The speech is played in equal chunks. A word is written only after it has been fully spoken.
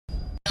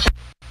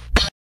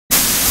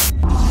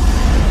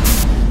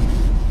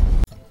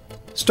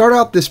Start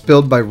out this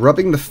build by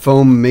rubbing the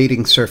foam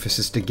mating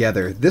surfaces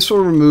together. This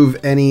will remove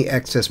any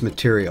excess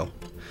material.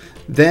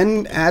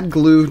 Then add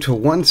glue to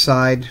one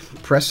side,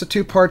 press the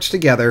two parts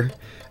together,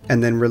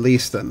 and then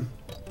release them.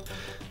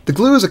 The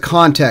glue is a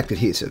contact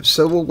adhesive,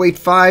 so we'll wait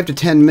 5 to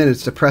 10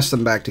 minutes to press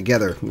them back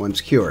together once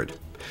cured.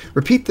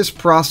 Repeat this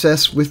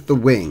process with the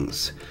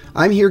wings.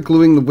 I'm here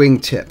gluing the wing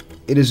tip.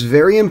 It is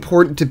very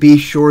important to be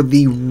sure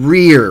the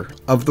rear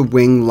of the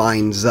wing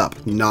lines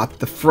up, not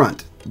the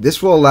front.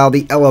 This will allow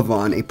the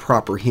elevon a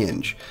proper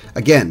hinge.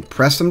 Again,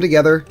 press them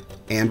together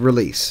and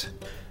release.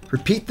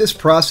 Repeat this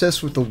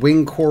process with the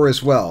wing core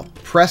as well.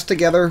 Press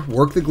together,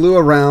 work the glue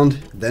around,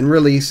 then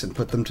release and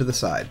put them to the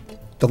side.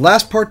 The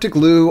last part to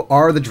glue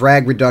are the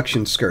drag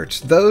reduction skirts.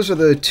 Those are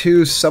the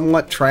two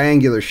somewhat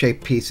triangular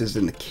shaped pieces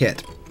in the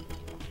kit.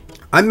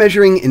 I'm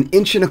measuring 1.25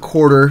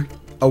 inches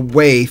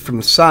away from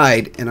the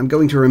side, and I'm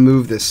going to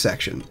remove this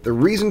section. The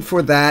reason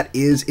for that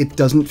is it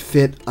doesn't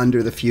fit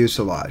under the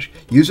fuselage.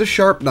 Use a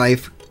sharp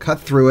knife,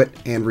 cut through it,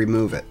 and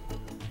remove it.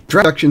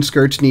 Drag reduction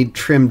skirts need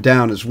trimmed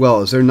down as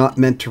well, as they're not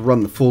meant to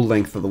run the full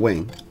length of the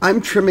wing.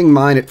 I'm trimming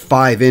mine at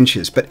 5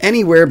 inches, but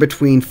anywhere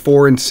between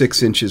 4 and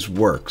 6 inches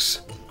works.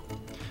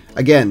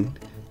 Again,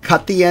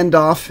 cut the end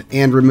off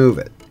and remove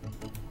it.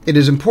 It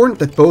is important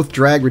that both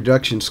drag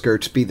reduction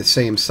skirts be the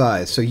same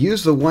size, so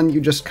use the one you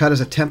just cut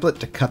as a template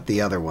to cut the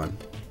other one.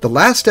 The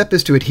last step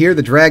is to adhere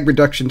the drag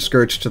reduction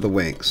skirts to the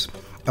wings.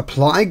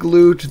 Apply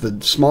glue to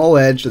the small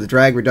edge of the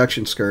drag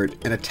reduction skirt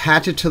and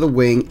attach it to the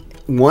wing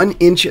 1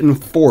 1/4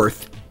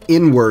 inches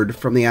inward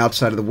from the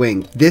outside of the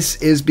wing. This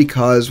is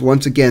because,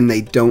 once again, they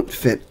don't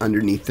fit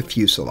underneath the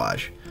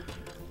fuselage.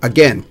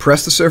 Again,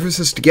 press the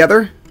surfaces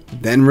together,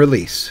 then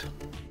release.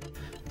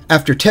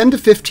 After 10 to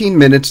 15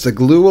 minutes, the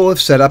glue will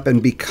have set up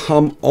and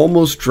become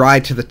almost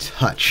dry to the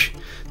touch.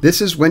 This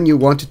is when you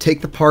want to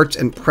take the parts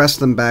and press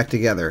them back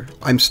together.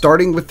 I'm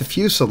starting with the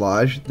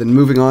fuselage, then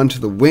moving on to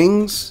the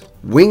wings,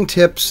 wing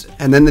tips,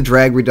 and then the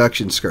drag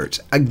reduction skirts.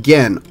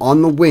 Again,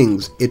 on the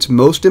wings, it's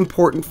most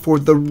important for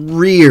the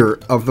rear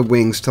of the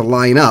wings to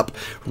line up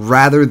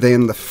rather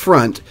than the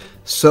front,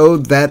 so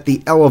that the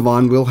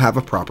elevon will have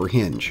a proper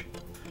hinge.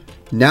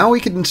 Now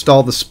we can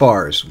install the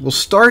spars. We'll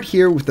start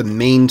here with the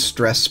main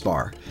stress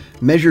spar.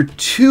 Measure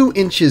 2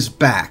 inches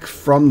back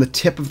from the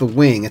tip of the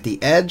wing at the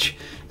edge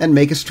and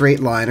make a straight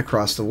line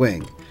across the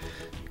wing.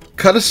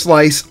 Cut a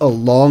slice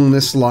along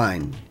this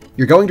line.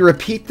 You're going to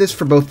repeat this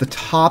for both the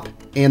top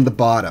and the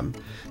bottom.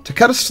 To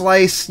cut a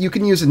slice, you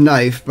can use a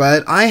knife,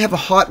 but I have a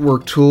hot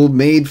work tool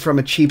made from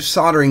a cheap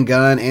soldering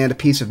gun and a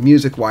piece of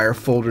music wire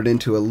folded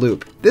into a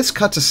loop. This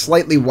cuts a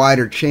slightly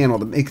wider channel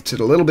that makes it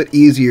a little bit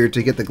easier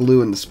to get the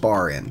glue and the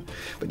spar in.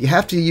 But you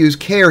have to use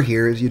care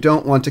here, as you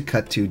don't want to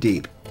cut too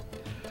deep.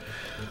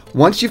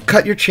 Once you've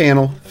cut your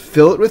channel,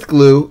 fill it with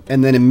glue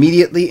and then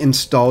immediately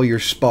install your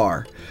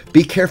spar.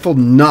 Be careful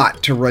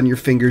not to run your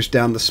fingers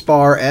down the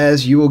spar,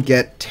 as you will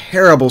get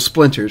terrible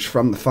splinters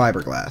from the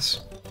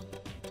fiberglass.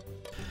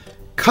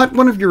 Cut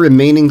one of your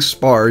remaining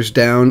spars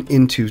down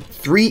into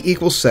 3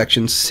 equal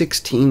sections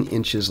 16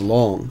 inches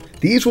long.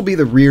 These will be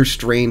the rear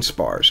strain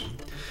spars.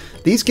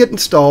 These get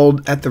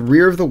installed at the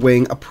rear of the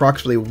wing,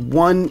 approximately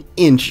 1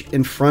 inch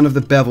in front of the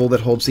bevel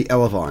that holds the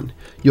elevon.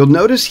 You'll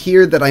notice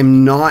here that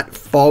I'm not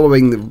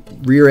following the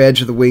rear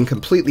edge of the wing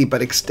completely,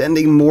 but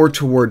extending more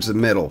towards the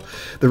middle.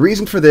 The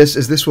reason for this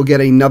is this will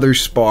get another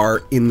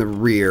spar in the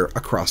rear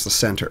across the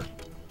center.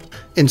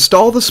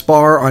 Install the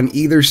spar on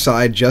either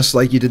side just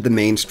like you did the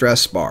main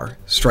stress spar.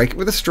 Strike it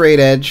with a straight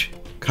edge,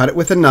 cut it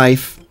with a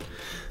knife,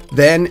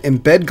 then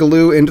embed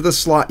glue into the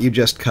slot you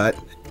just cut,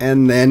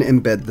 and then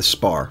embed the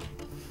spar.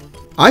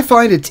 I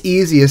find it's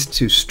easiest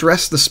to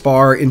stress the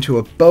spar into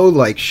a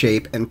bow-like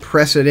shape and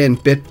press it in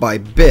bit by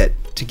bit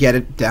to get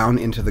it down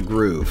into the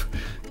groove.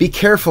 Be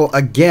careful,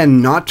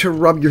 again, not to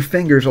rub your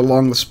fingers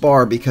along the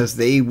spar because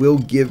they will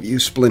give you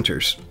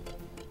splinters.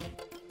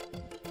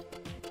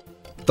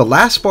 The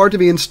last spar to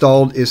be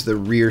installed is the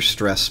rear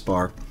stress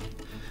spar.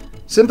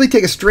 Simply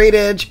take a straight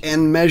edge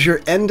and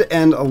measure end to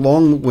end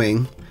along the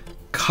wing,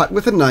 cut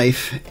with a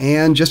knife,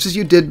 and just as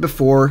you did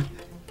before,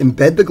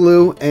 embed the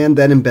glue and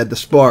then embed the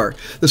spar.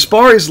 The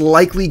spar is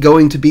likely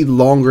going to be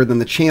longer than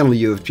the channel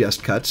you have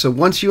just cut, so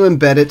once you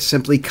embed it,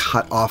 simply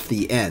cut off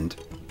the end.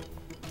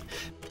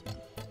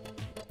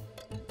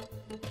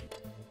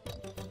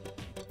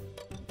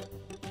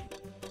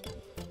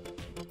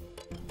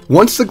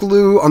 Once the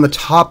glue on the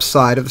top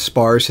side of the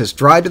spars has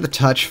dried to the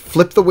touch,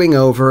 flip the wing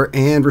over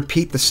and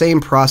repeat the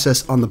same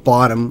process on the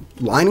bottom,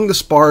 lining the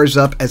spars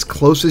up as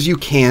close as you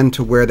can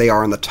to where they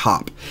are on the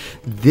top.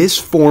 This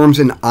forms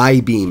an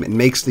I-beam and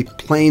makes the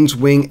plane's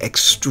wing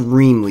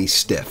extremely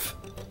stiff.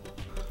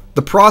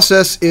 The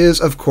process is,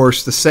 of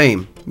course, the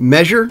same.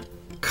 Measure,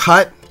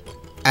 cut,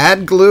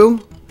 add glue,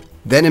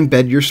 then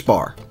embed your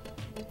spar.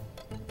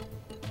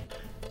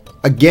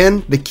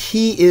 Again, the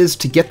key is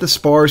to get the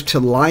spars to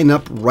line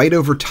up right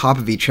over top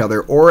of each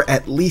other, or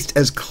at least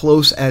as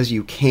close as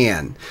you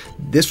can.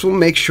 This will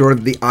make sure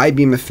that the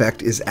I-beam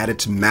effect is at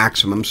its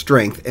maximum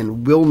strength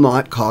and will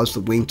not cause the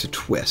wing to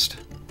twist.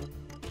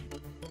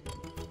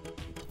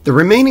 The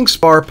remaining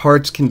spar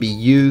parts can be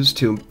used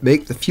to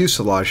make the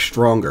fuselage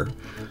stronger.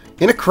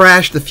 In a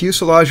crash, the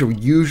fuselage will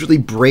usually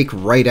break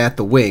right at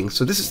the wing,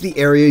 so this is the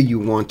area you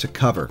want to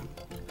cover.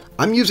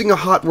 I'm using a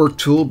hot work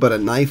tool, but a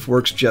knife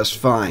works just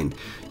fine.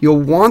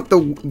 You'll want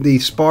the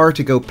spar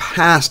to go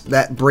past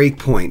that break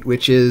point,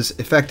 which is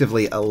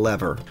effectively a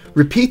lever.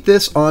 Repeat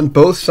this on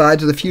both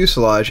sides of the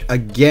fuselage,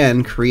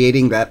 again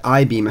creating that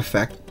I-beam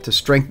effect to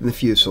strengthen the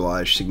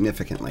fuselage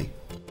significantly.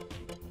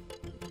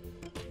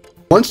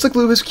 Once the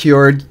glue is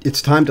cured,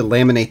 it's time to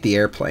laminate the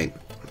airplane.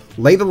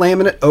 Lay the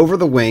laminate over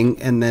the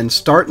wing and then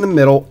start in the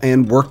middle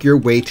and work your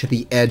way to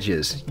the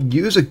edges.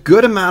 Use a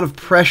good amount of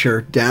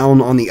pressure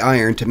down on the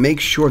iron to make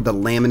sure the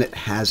laminate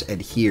has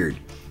adhered.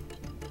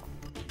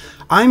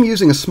 I'm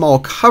using a small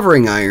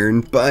covering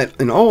iron, but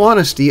in all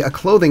honesty, a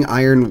clothing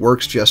iron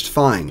works just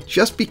fine.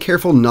 Just be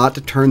careful not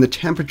to turn the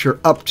temperature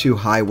up too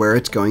high where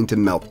it's going to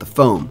melt the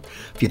foam.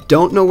 If you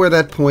don't know where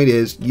that point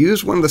is,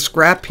 use one of the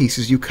scrap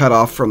pieces you cut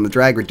off from the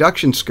drag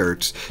reduction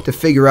skirts to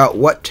figure out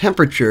what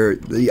temperature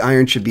the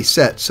iron should be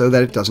set so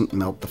that it doesn't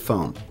melt the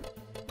foam.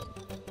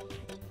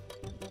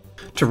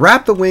 To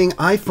wrap the wing,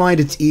 I find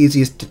it's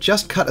easiest to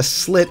just cut a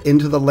slit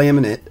into the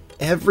laminate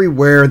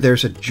everywhere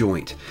there's a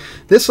joint.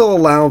 This will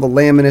allow the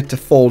laminate to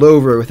fold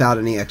over without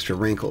any extra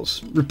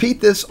wrinkles.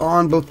 Repeat this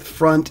on both the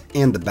front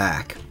and the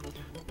back.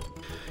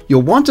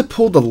 You'll want to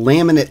pull the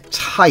laminate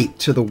tight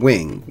to the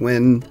wing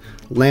when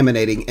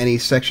laminating any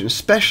section,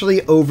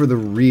 especially over the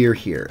rear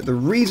here. The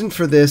reason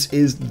for this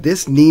is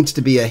this needs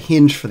to be a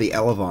hinge for the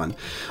elevon.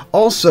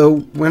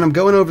 Also, when I'm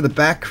going over the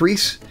back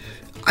crease,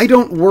 I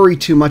don't worry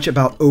too much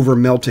about over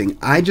melting.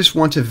 I just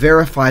want to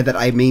verify that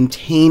I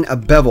maintain a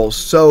bevel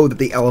so that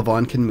the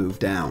elevon can move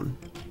down.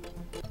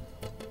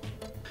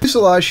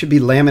 Fuselage should be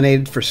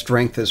laminated for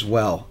strength as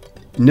well.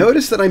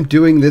 Notice that I'm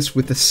doing this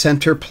with the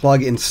center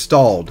plug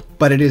installed,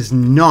 but it is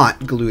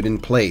not glued in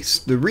place.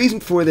 The reason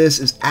for this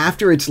is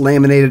after it's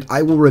laminated,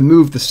 I will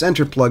remove the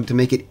center plug to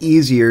make it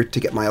easier to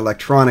get my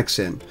electronics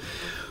in.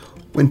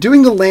 When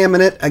doing the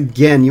laminate,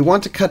 again, you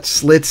want to cut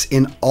slits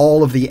in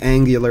all of the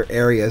angular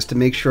areas to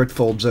make sure it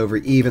folds over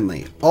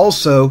evenly.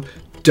 Also,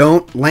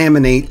 don't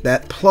laminate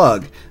that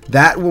plug.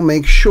 That will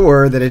make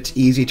sure that it's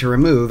easy to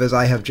remove, as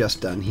I have just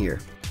done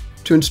here.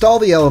 To install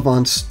the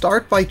elevons,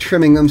 start by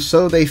trimming them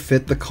so they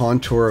fit the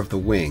contour of the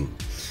wing.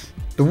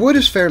 The wood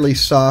is fairly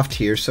soft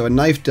here, so a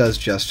knife does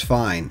just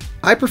fine.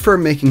 I prefer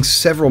making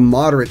several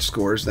moderate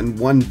scores than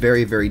one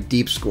very, very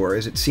deep score,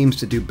 as it seems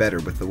to do better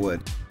with the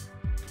wood.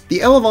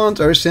 The elevons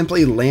are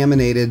simply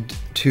laminated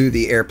to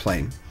the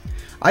airplane.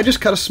 I just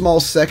cut a small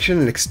section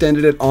and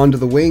extended it onto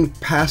the wing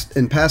past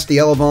the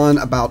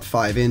elevon about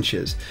 5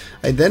 inches.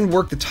 I then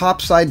work the top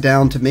side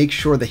down to make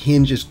sure the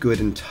hinge is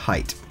good and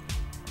tight.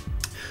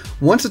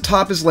 Once the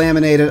top is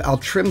laminated, I'll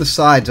trim the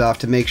sides off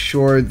to make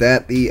sure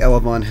that the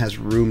elevon has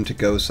room to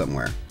go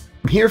somewhere.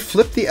 From here,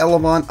 flip the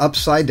elevon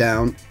upside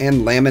down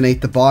and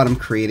laminate the bottom,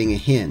 creating a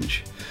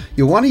hinge.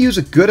 You'll want to use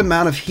a good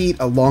amount of heat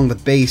along the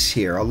base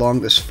here,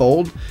 along this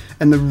fold,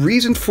 and the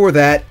reason for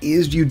that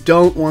is you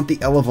don't want the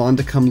elevon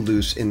to come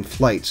loose in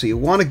flight, so you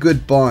want a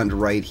good bond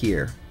right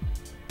here.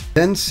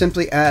 Then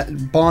simply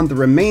bond the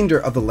remainder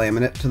of the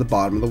laminate to the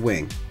bottom of the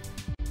wing.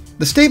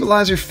 The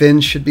stabilizer fin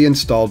should be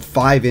installed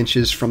 5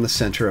 inches from the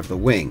center of the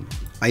wing.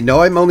 I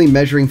know I'm only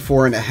measuring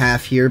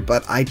 4.5 here,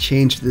 but I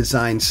changed the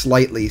design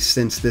slightly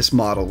since this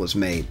model was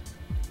made.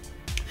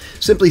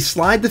 Simply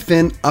slide the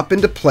fin up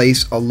into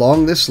place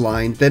along this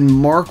line, then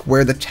mark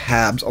where the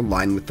tabs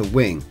align with the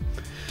wing.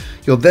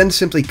 You'll then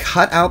simply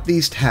cut out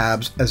these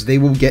tabs as they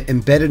will get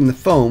embedded in the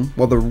foam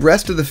while the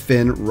rest of the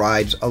fin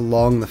rides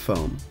along the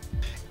foam.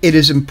 It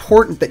is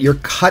important that your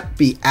cut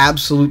be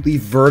absolutely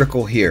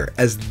vertical here,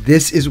 as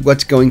this is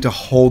what's going to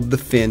hold the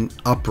fin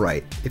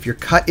upright. If your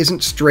cut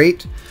isn't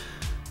straight,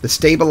 the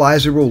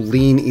stabilizer will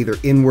lean either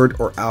inward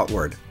or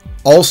outward.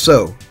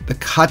 Also, the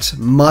cuts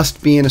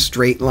must be in a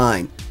straight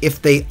line.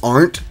 If they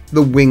aren't,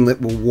 the winglet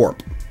will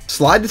warp.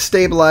 Slide the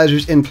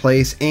stabilizers in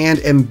place and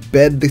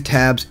embed the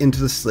tabs into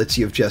the slits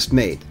you've just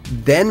made.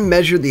 Then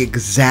measure the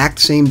exact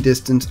same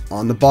distance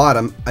on the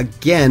bottom,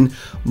 again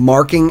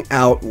marking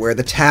out where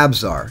the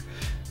tabs are.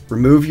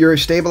 Remove your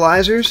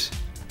stabilizers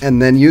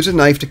and then use a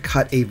knife to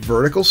cut a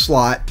vertical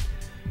slot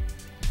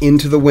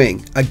into the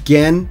wing.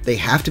 Again, they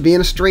have to be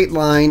in a straight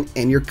line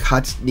and your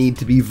cuts need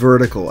to be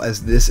vertical,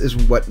 as this is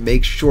what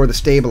makes sure the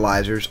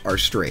stabilizers are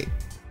straight.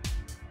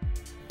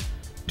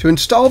 To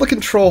install the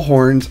control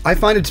horns, I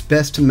find it's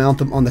best to mount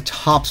them on the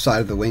top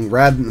side of the wing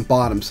rather than the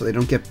bottom so they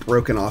don't get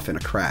broken off in a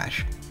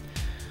crash.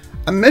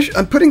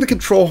 I'm putting the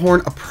control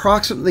horn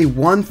approximately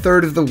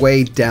 1/3 of the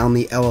way down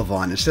the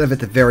elevon instead of at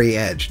the very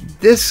edge.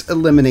 This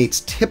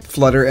eliminates tip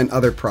flutter and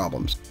other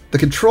problems. The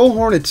control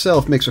horn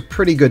itself makes a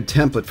pretty good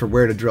template for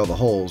where to drill the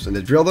holes, and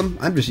to drill them,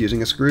 I'm just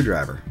using a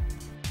screwdriver.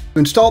 To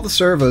install the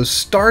servos,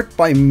 start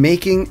by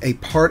making a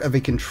part of a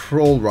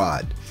control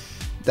rod.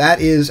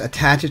 That is,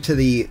 attach it to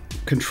the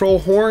control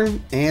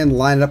horn and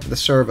line it up with the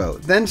servo.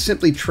 Then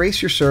simply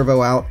trace your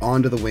servo out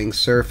onto the wing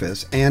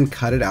surface and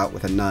cut it out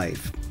with a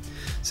knife.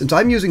 Since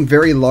I'm using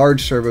very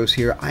large servos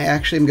here, I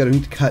actually am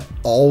going to cut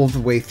all the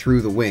way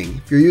through the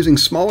wing. If you're using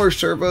smaller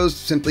servos,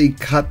 simply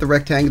cut the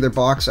rectangular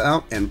box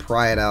out and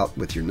pry it out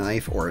with your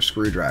knife or a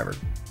screwdriver.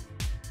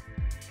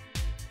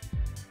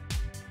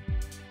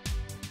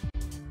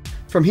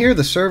 From here,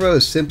 the servo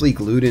is simply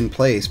glued in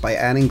place by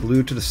adding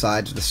glue to the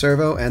sides of the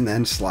servo and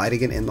then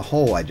sliding it in the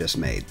hole I just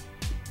made.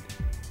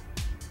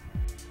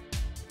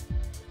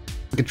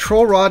 The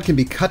control rod can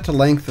be cut to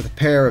length with a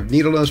pair of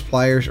needle nose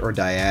pliers or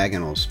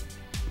diagonals.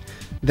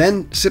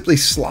 Then simply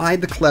slide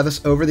the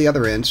clevis over the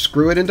other end,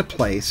 screw it into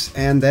place,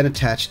 and then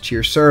attach it to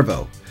your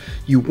servo.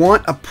 You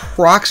want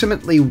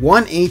approximately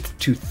 1/8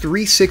 to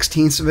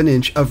 3/16 of an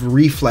inch of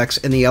reflex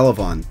in the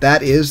elevon.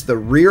 That is, the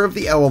rear of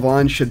the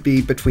elevon should be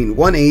between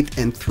 1/8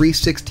 and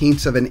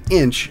 3/16 of an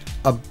inch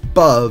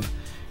above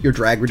your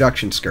drag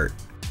reduction skirt.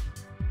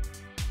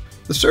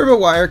 The servo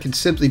wire can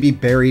simply be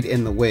buried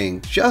in the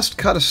wing. Just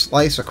cut a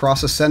slice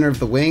across the center of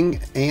the wing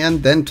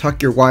and then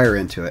tuck your wire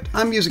into it.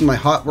 I'm using my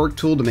hot work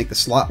tool to make the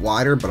slot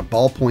wider, but a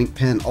ballpoint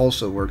pen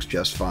also works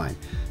just fine.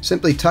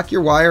 Simply tuck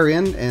your wire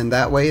in, and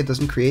that way it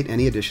doesn't create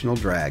any additional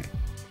drag.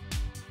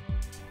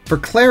 For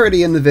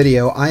clarity in the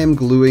video, I am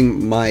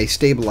gluing my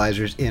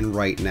stabilizers in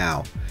right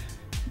now.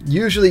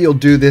 Usually you'll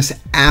do this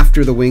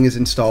after the wing is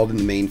installed in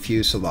the main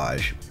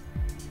fuselage.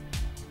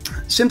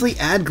 Simply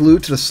add glue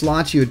to the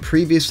slots you had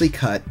previously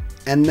cut,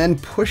 and then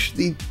push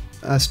the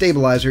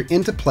stabilizer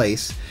into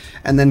place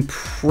and then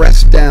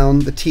press down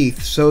the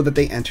teeth so that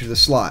they enter the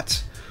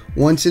slots.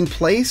 Once in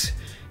place,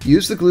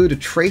 use the glue to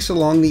trace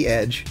along the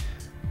edge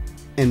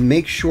and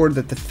make sure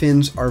that the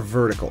fins are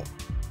vertical.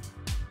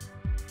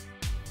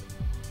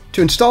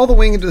 To install the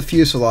wing into the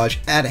fuselage,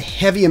 add a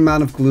heavy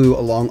amount of glue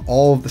along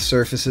all of the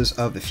surfaces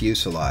of the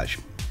fuselage.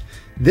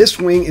 This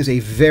wing is a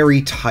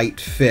very tight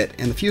fit,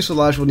 and the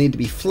fuselage will need to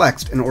be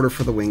flexed in order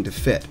for the wing to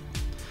fit.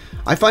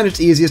 I find it's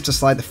easiest to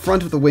slide the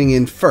front of the wing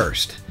in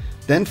first,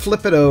 then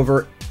flip it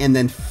over, and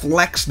then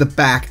flex the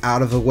back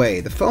out of the way.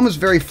 The foam is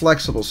very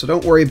flexible, so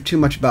don't worry too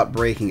much about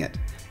breaking it.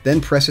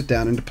 Then press it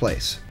down into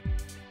place.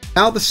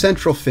 Now the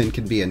central fin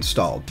can be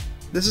installed.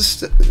 This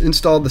is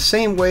installed the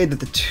same way that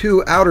the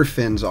two outer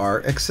fins are,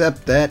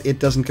 except that it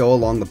doesn't go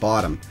along the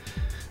bottom.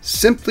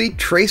 Simply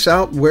trace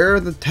out where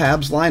the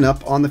tabs line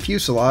up on the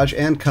fuselage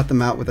and cut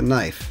them out with a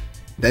knife.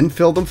 Then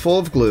fill them full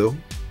of glue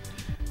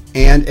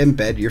and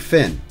embed your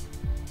fin.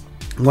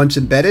 Once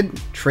embedded,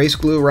 trace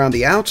glue around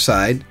the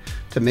outside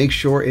to make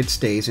sure it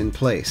stays in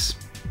place.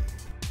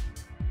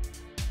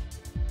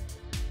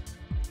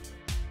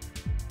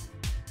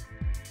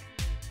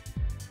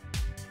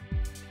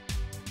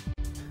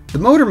 The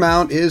motor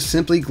mount is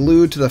simply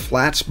glued to the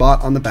flat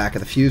spot on the back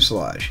of the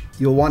fuselage.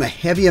 You'll want a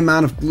heavy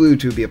amount of glue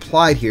to be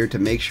applied here to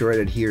make sure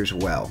it adheres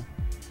well.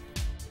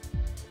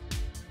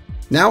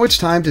 Now it's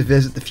time to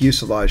visit the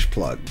fuselage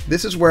plug.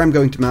 This is where I'm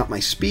going to mount my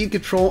speed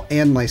control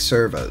and my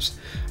servos.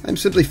 I'm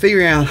simply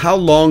figuring out how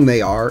long they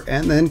are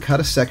and then cut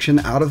a section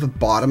out of the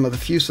bottom of the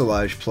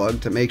fuselage plug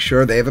to make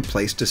sure they have a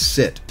place to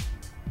sit.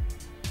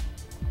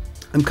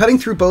 I'm cutting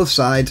through both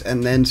sides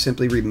and then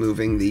simply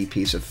removing the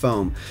piece of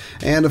foam.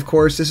 And of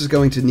course this is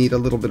going to need a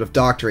little bit of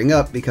doctoring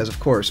up because of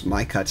course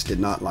my cuts did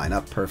not line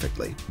up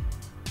perfectly.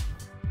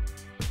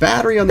 The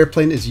battery on the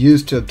airplane is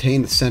used to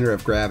obtain the center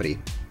of gravity.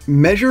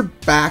 Measure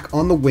back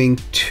on the wing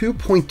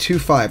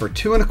 2.25 or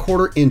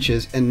 2¼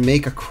 inches and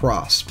make a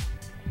cross.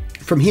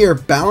 From here,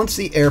 balance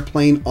the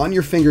airplane on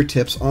your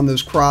fingertips on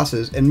those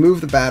crosses and move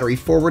the battery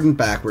forward and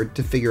backward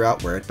to figure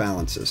out where it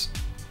balances.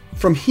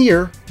 From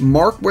here,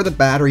 mark where the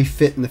battery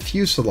fit in the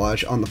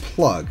fuselage on the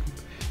plug.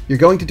 You're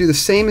going to do the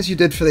same as you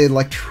did for the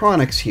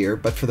electronics here,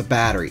 but for the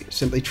battery.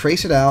 Simply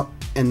trace it out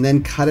and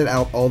then cut it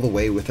out all the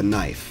way with a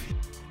knife.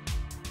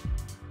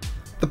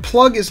 The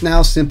plug is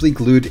now simply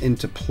glued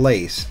into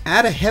place.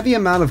 Add a heavy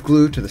amount of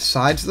glue to the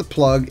sides of the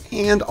plug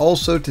and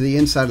also to the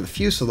inside of the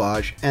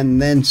fuselage, and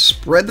then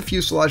spread the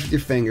fuselage with your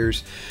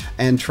fingers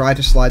and try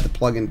to slide the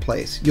plug in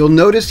place. You'll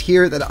notice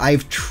here that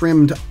I've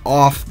trimmed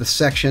off the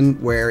section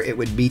where it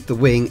would meet the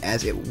wing,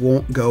 as it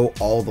won't go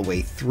all the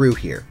way through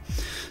here.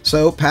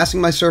 So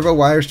passing my servo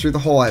wires through the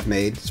hole I've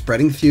made,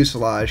 spreading the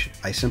fuselage,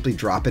 I simply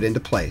drop it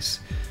into place.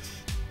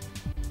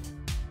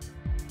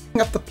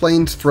 Up the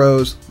plane's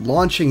throws,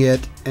 launching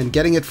it, and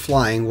getting it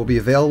flying will be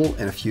available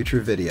in a future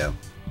video.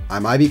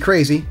 I'm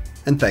IBCrazy,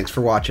 and thanks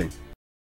for watching.